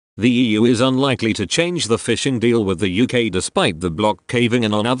The EU is unlikely to change the fishing deal with the UK despite the bloc caving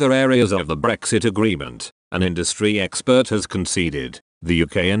in on other areas of the Brexit agreement, an industry expert has conceded. The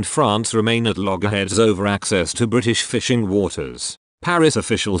UK and France remain at loggerheads over access to British fishing waters. Paris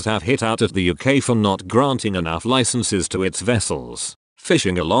officials have hit out at the UK for not granting enough licenses to its vessels.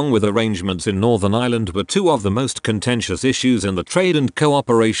 Fishing along with arrangements in Northern Ireland were two of the most contentious issues in the Trade and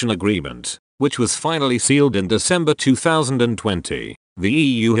Cooperation Agreement, which was finally sealed in December 2020. The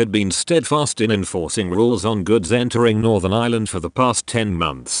EU had been steadfast in enforcing rules on goods entering Northern Ireland for the past 10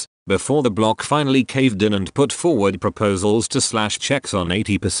 months, before the bloc finally caved in and put forward proposals to slash checks on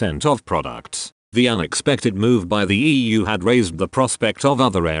 80% of products. The unexpected move by the EU had raised the prospect of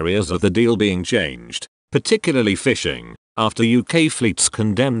other areas of the deal being changed, particularly fishing, after UK fleets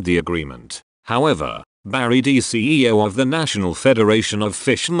condemned the agreement. However, Barry Dees, CEO of the National Federation of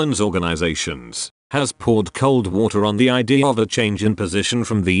Fishermen's Organisations, has poured cold water on the idea of a change in position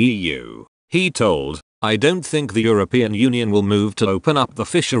from the EU. He told, "I don't think the European Union will move to open up the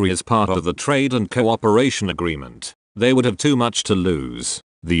fishery as part of the Trade and Cooperation Agreement. They would have too much to lose."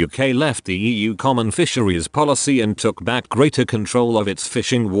 The UK left the EU Common Fisheries Policy and took back greater control of its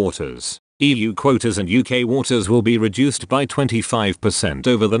fishing waters. EU quotas in UK waters will be reduced by 25%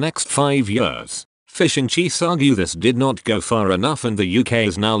 over the next 5 years. Fishing chiefs argue this did not go far enough and the UK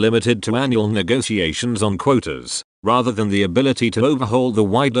is now limited to annual negotiations on quotas, rather than the ability to overhaul the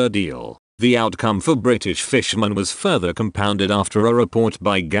wider deal. The outcome for British fishermen was further compounded after a report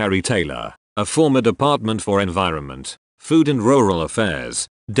by Gary Taylor, a former Department for Environment, Food and Rural Affairs,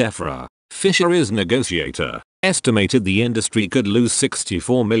 DEFRA, fisheries negotiator, estimated the industry could lose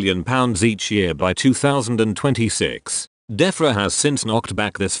 £64 million each year by 2026. DEFRA has since knocked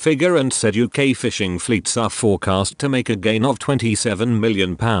back this figure and said UK fishing fleets are forecast to make a gain of £27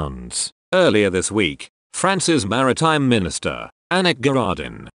 million. Earlier this week, France's Maritime Minister, Annick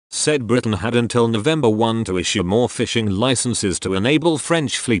Girardin, said Britain had until November 1 to issue more fishing licenses to enable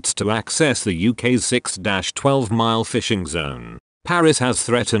French fleets to access the UK's 6-12-mile fishing zone. Paris has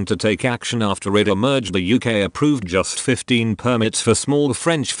threatened to take action after it emerged the UK approved just 15 permits for small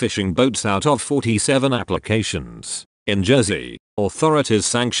French fishing boats out of 47 applications. In Jersey, authorities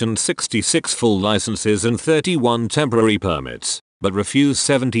sanctioned 66 full licenses and 31 temporary permits, but refused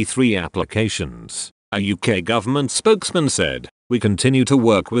 73 applications. A UK government spokesman said, "We continue to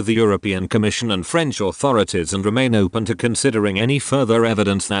work with the European Commission and French authorities and remain open to considering any further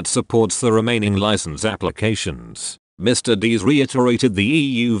evidence that supports the remaining license applications." Mr. Dees reiterated the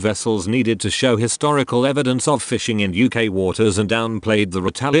EU vessels needed to show historical evidence of fishing in UK waters and downplayed the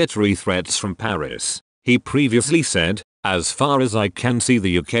retaliatory threats from Paris. He previously said, "As far as I can see,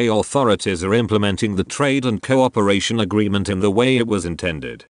 the UK authorities are implementing the Trade and Cooperation Agreement in the way it was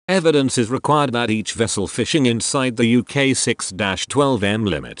intended. Evidence is required that each vessel fishing inside the UK 6-12m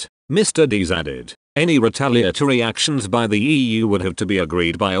limit." Mr. Dees added, "Any retaliatory actions by the EU would have to be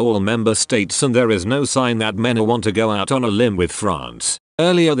agreed by all member states and there is no sign that men want to go out on a limb with France."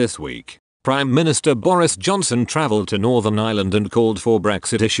 Earlier this week, Prime Minister Boris Johnson travelled to Northern Ireland and called for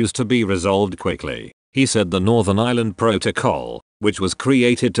Brexit issues to be resolved quickly. He said the Northern Ireland Protocol, which was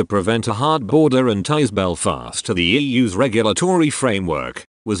created to prevent a hard border and ties Belfast to the EU's regulatory framework,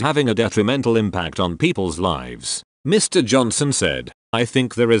 was having a detrimental impact on people's lives. Mr. Johnson said, "I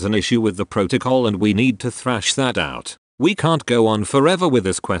think there is an issue with the protocol and we need to thrash that out. We can't go on forever with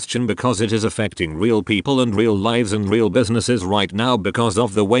this question because it is affecting real people and real lives and real businesses right now because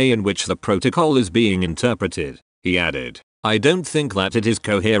of the way in which the protocol is being interpreted." He added, "I don't think that it is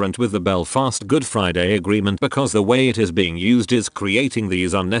coherent with the Belfast Good Friday Agreement because the way it is being used is creating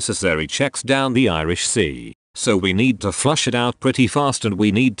these unnecessary checks down the Irish Sea. So we need to flush it out pretty fast and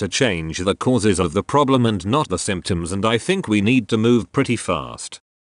we need to change the causes of the problem and not the symptoms and I think we need to move pretty fast."